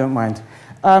 and I don't mind.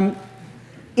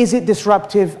 Is it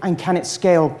disruptive, and can it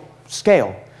scale?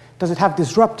 Does it have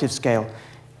disruptive scale?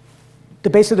 The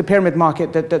base of the pyramid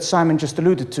market that Simon just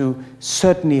alluded to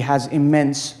certainly has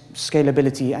immense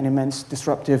scalability and immense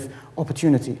disruptive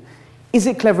opportunity. Is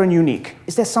it clever and unique?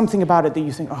 Is there something about it that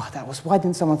you think, oh, why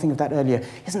didn't someone think of that earlier?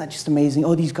 Isn't that just amazing?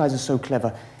 Oh, these guys are so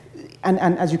clever. And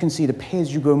as you can see, the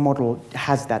pay-as-you-go model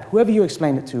has that. Whoever you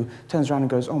explain it to turns around and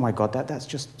goes, oh my God, that's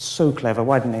just so clever.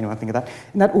 Why didn't anyone think of that?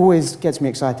 And that always gets me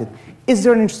excited. Is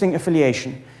there an interesting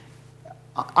affiliation?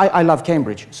 I love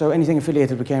Cambridge, so anything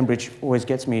affiliated with Cambridge always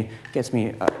gets me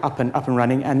up and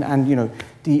running. And you know,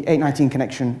 the 819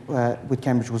 connection with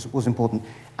Cambridge was important.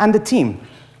 And the team.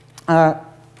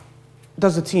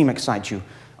 Does the team excite you?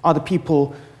 Are the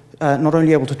people not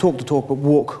only able to talk the talk, but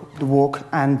walk the walk?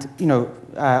 And you know,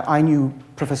 I knew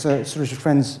Professor Sir Richard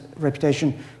Friend's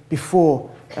reputation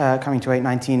before coming to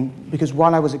 819, because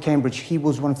while I was at Cambridge, he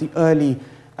was one of the early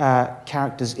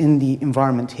characters in the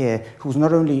environment here, who was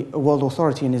not only a world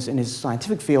authority in his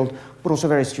scientific field, but also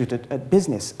very astute at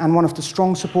business, and one of the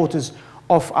strong supporters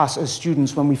of us as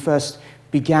students when we first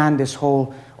began this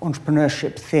whole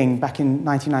entrepreneurship thing back in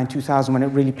 1999-2000 when it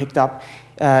really picked up.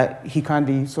 He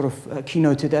kindly sort of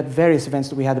keynoted at various events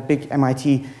that we had, a big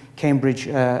MIT Cambridge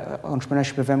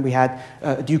entrepreneurship event we had,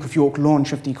 a Duke of York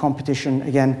launch of the competition.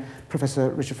 Again, Professor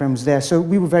Richard Friend was there. So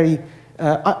we were very,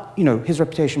 you know, his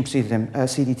reputation preceded him,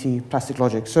 CDT, Plastic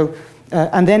Logic. So,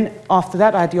 and then after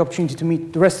that, I had the opportunity to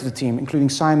meet the rest of the team, including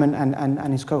Simon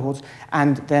and his cohorts.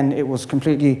 And then it was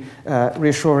completely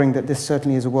reassuring that this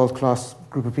certainly is a world-class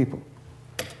group of people.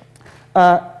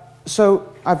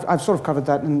 So I've sort of covered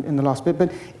that in the last bit,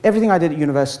 but everything I did at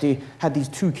university had these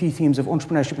two key themes of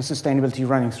entrepreneurship and sustainability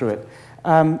running through it.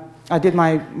 I did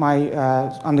my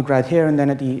undergrad here and then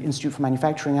at the Institute for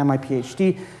Manufacturing and my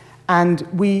PhD, and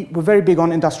we were very big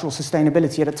on industrial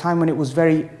sustainability at a time when it was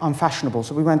very unfashionable.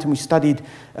 So we went and we studied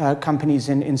companies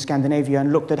in Scandinavia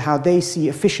and looked at how they see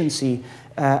efficiency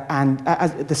and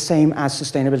as the same as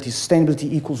sustainability.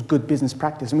 Sustainability equals good business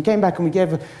practice. And we came back and we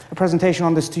gave a presentation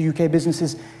on this to UK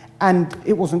businesses, and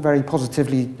it wasn't very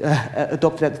positively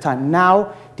adopted at the time.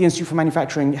 Now, the Institute for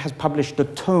Manufacturing has published a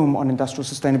tome on industrial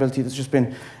sustainability that's just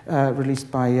been released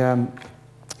by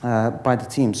the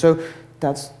team. So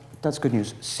that's good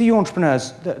news. CU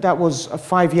Entrepreneurs, that was a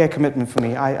 5-year commitment for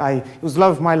me. It was the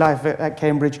love of my life at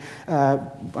Cambridge.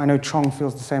 I know Chong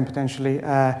feels the same potentially.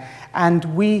 And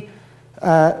we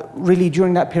really,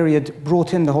 during that period,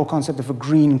 brought in the whole concept of a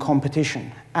green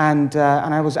competition. And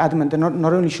I was adamant that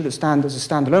not only should it stand as a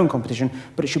standalone competition,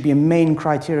 but it should be a main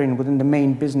criterion within the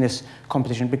main business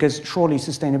competition, because surely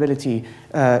sustainability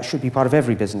should be part of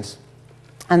every business.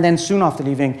 And then soon after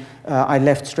leaving, I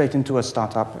left straight into a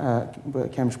startup,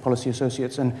 Cambridge Policy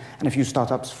Associates, and a few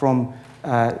startups from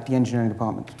the engineering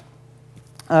department.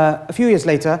 A few years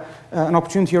later, an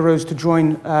opportunity arose to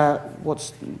join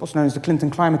what's known as the Clinton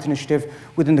Climate Initiative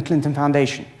within the Clinton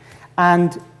Foundation.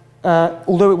 And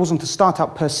although it wasn't a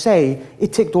startup per se,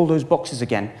 it ticked all those boxes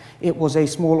again. It was a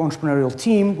small entrepreneurial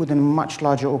team within a much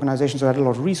larger organization, so it had a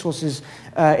lot of resources.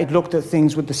 It looked at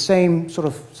things with the same sort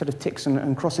of ticks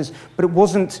and crosses, but it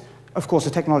wasn't, of course,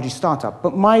 a technology startup.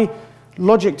 But my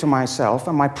logic to myself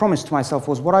and my promise to myself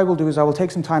was, what I will do is I will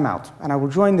take some time out and I will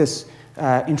join this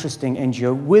interesting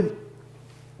NGO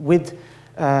with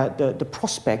the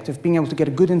prospect of being able to get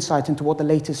a good insight into what the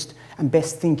latest and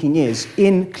best thinking is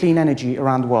in clean energy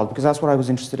around the world, because that's what I was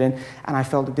interested in, and I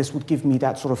felt that this would give me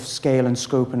that sort of scale and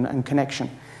scope and connection.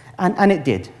 And it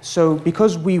did. So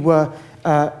because we were,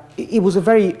 it was a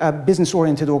very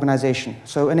business-oriented organization,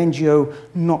 so an NGO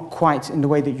not quite in the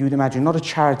way that you'd imagine, not a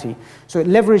charity. So it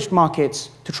leveraged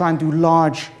markets to try and do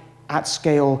large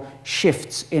at-scale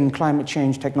shifts in climate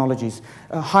change technologies,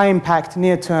 high-impact,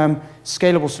 near-term,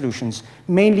 scalable solutions,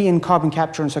 mainly in carbon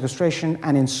capture and sequestration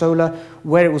and in solar,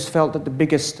 where it was felt that the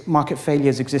biggest market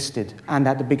failures existed and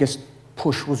that the biggest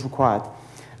push was required.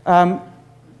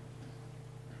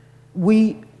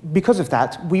 Because of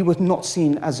that, we were not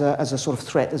seen as a sort of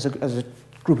threat, as a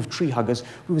group of tree huggers.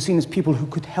 We were seen as people who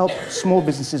could help small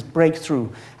businesses break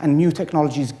through and new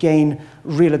technologies gain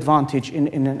real advantage in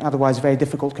an otherwise very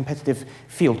difficult competitive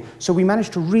field. So we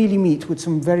managed to really meet with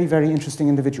some very, very interesting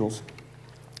individuals.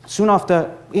 Soon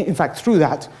after, in fact, through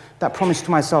that promise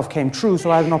to myself came true, so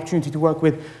I had an opportunity to work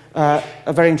with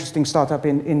a very interesting startup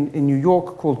in New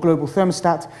York called Global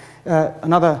Thermostat,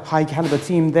 another high-caliber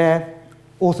team there,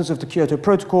 authors of the Kyoto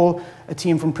Protocol, a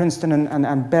team from Princeton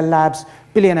and Bell Labs,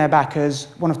 billionaire backers,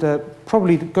 one of the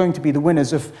probably going to be the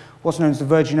winners of what's known as the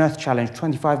Virgin Earth Challenge,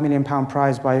 £25 million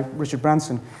prize by Richard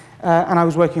Branson. And I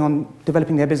was working on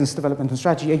developing their business development and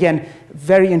strategy. Again,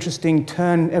 very interesting,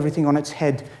 turn everything on its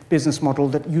head business model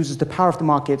that uses the power of the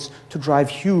markets to drive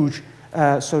huge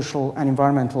social and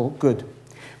environmental good.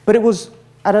 But it was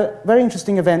at a very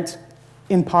interesting event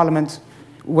in Parliament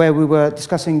where we were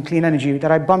discussing clean energy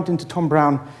that I bumped into Tom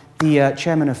Brown, the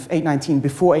chairman of 819,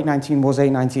 before 819 was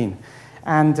 819.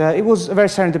 And it was a very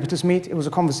serendipitous meet. It was a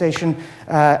conversation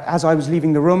as I was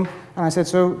leaving the room. And I said,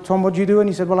 so, Tom, what do you do? And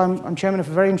he said, well, I'm chairman of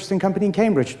a very interesting company in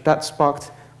Cambridge. That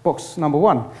sparked box number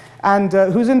 1. And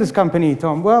who's in this company,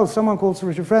 Tom? Well, someone called Sir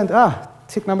Richard Friend. Ah,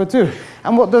 tick number 2.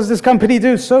 And what does this company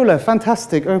do? Solar,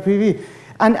 fantastic, OPV.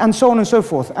 And so on and so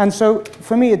forth. And so,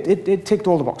 for me, it ticked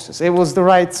all the boxes. It was the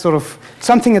right sort of,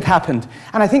 something had happened.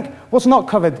 And I think what's not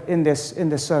covered in this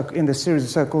series of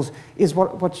circles is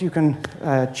what you can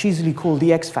cheesily call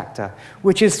the X factor,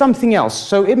 which is something else.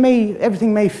 So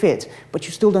everything may fit, but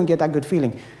you still don't get that good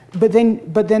feeling. But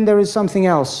then there is something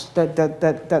else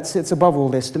that sits above all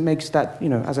this that makes that,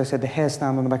 as I said, the hair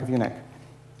stand on the back of your neck.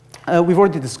 We've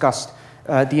already discussed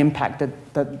the impact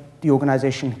that the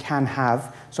organization can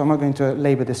have. So I'm not going to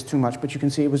labor this too much, but you can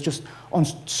see it was just on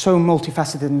so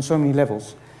multifaceted and so many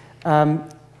levels.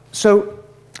 So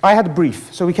I had a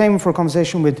brief. So we came for a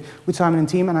conversation with Simon and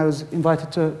team, and I was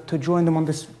invited to join them on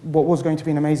this, what was going to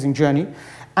be an amazing journey.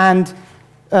 And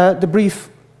the brief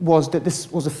was that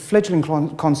this was a fledgling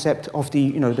concept of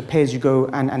the pay-as-you-go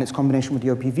and its combination with the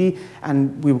OPV,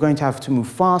 and we were going to have to move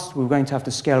fast, we were going to have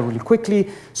to scale really quickly,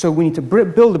 so we need to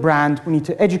build a brand, we need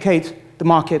to educate the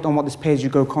market on what this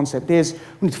pay-as-you-go concept is,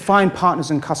 we need to find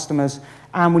partners and customers,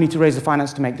 and we need to raise the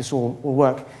finance to make this all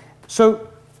work. So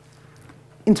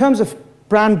in terms of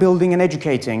brand building and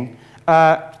educating,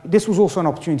 this was also an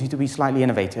opportunity to be slightly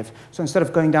innovative. So instead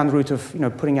of going down the route of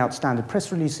putting out standard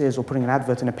press releases or putting an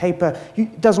advert in a paper,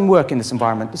 it doesn't work in this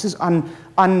environment. This is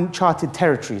uncharted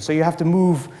territory. So you have to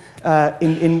move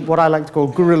in what I like to call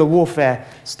guerrilla warfare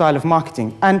style of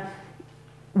marketing. And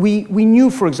we knew,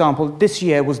 for example, this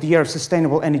year was the year of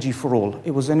sustainable energy for all.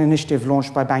 It was an initiative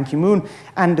launched by Ban Ki-moon,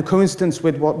 and the coincidence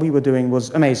with what we were doing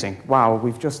was amazing. Wow,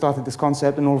 we've just started this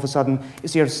concept, and all of a sudden,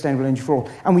 it's the year of sustainable energy for all.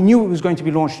 And we knew it was going to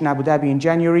be launched in Abu Dhabi in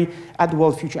January at the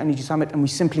World Future Energy Summit, and we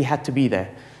simply had to be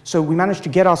there. So we managed to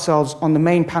get ourselves on the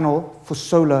main panel for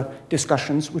solar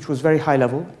discussions, which was very high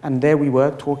level, and there we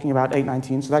were talking about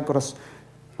 819, so that got us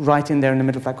right in there in the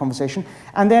middle of that conversation.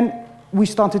 And then we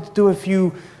started to do a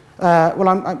few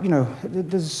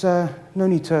there's no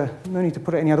need to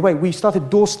put it any other way. We started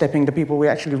doorstepping the people we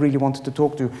actually really wanted to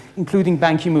talk to, including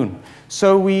Ban Ki-moon.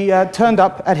 So we turned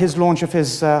up at his launch of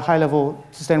his high-level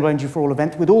Sustainable Energy for All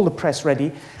event with all the press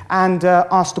ready and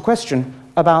asked the question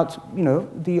about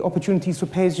the opportunities for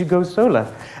pay-as-you-go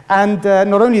solar. And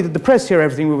not only did the press hear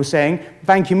everything we were saying,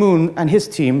 Ban Ki-moon and his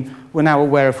team were now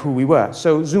aware of who we were.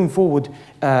 So zoom forward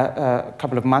a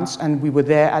couple of months, and we were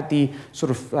there at the sort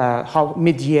of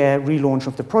mid-year relaunch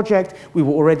of the project. We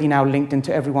were already now linked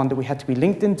into everyone that we had to be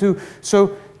linked into.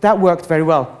 So that worked very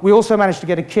well. We also managed to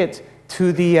get a kit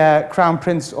to the Crown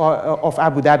Prince of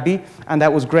Abu Dhabi, and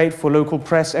that was great for local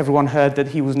press. Everyone heard that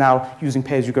he was now using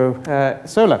pay-as-you-go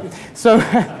solar. So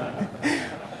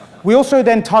we also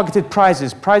then targeted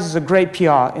prizes. Prizes are great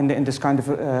PR in this kind of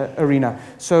arena.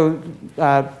 So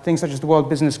things such as the World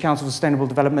Business Council for Sustainable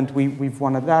Development, we've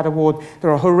won that award.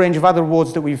 There are a whole range of other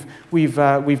awards that we've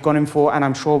gone in for, and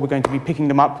I'm sure we're going to be picking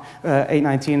them up.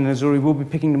 819 and Azuri will be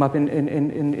picking them up in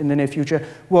the near future.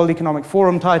 World Economic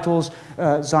Forum titles,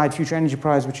 Zayed Future Energy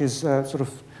Prize, which is sort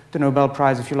of the Nobel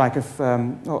Prize, if you like,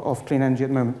 of clean energy at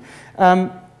the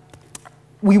moment.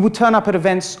 We would turn up at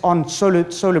events on solar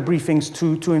briefings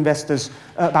to investors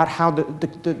about how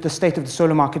the state of the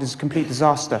solar market is a complete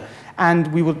disaster. And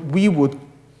we would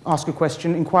ask a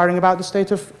question inquiring about the state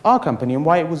of our company and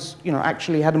why it was,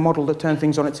 actually had a model that turned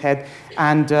things on its head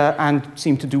and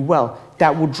seemed to do well.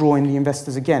 That would draw in the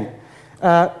investors again.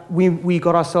 We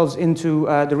got ourselves into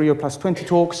the Rio Plus 20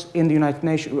 talks in the United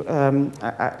Nations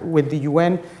with the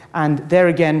UN. And there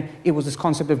again, it was this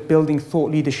concept of building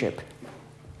thought leadership.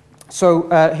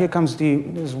 So here comes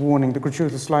there's a warning, the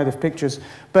gratuitous slide of pictures.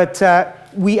 But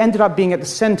we ended up being at the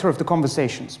center of the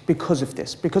conversations because of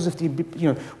this, because of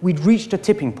we'd reached a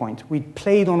tipping point. We'd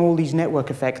played on all these network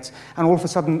effects, and all of a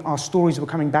sudden our stories were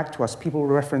coming back to us. People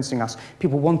were referencing us.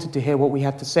 People wanted to hear what we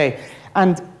had to say.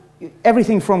 And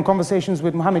everything from conversations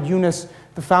with Mohammed Yunus,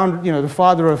 the founder, the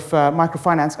father of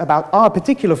microfinance, about our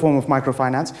particular form of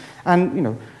microfinance,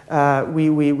 and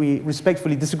we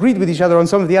respectfully disagreed with each other on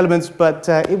some of the elements, but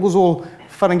it was all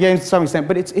fun and games to some extent.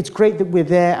 But it's great that we're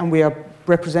there and we are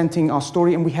representing our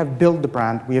story, and we have built the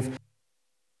brand. We have,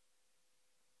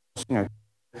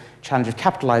 challenge of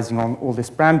capitalizing on all this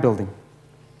brand building.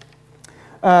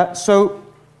 So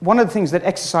one of the things that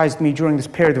exercised me during this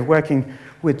period of working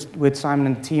with Simon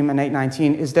and the team and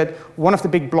 819 is that one of the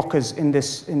big blockers in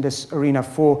this arena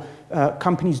for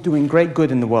companies doing great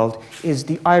good in the world is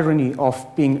the irony of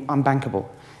being unbankable.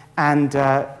 And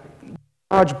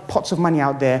large pots of money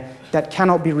out there that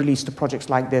cannot be released to projects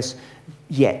like this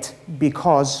yet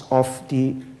because of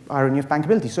the irony of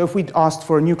bankability. So if we'd asked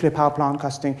for a nuclear power plant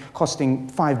costing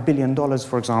 $5 billion,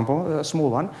 for example, a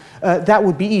small one, that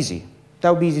would be easy.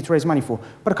 That would be easy to raise money for.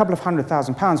 But a couple of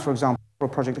 £100,000, for example, for a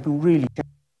project that can really change,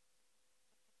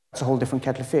 that's a whole different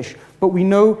kettle of fish. But we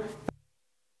know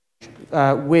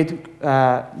with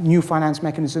new finance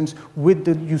mechanisms, with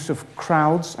the use of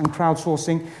crowds and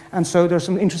crowdsourcing, and so there's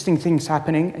some interesting things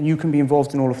happening, and you can be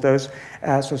involved in all of those,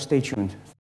 so stay tuned.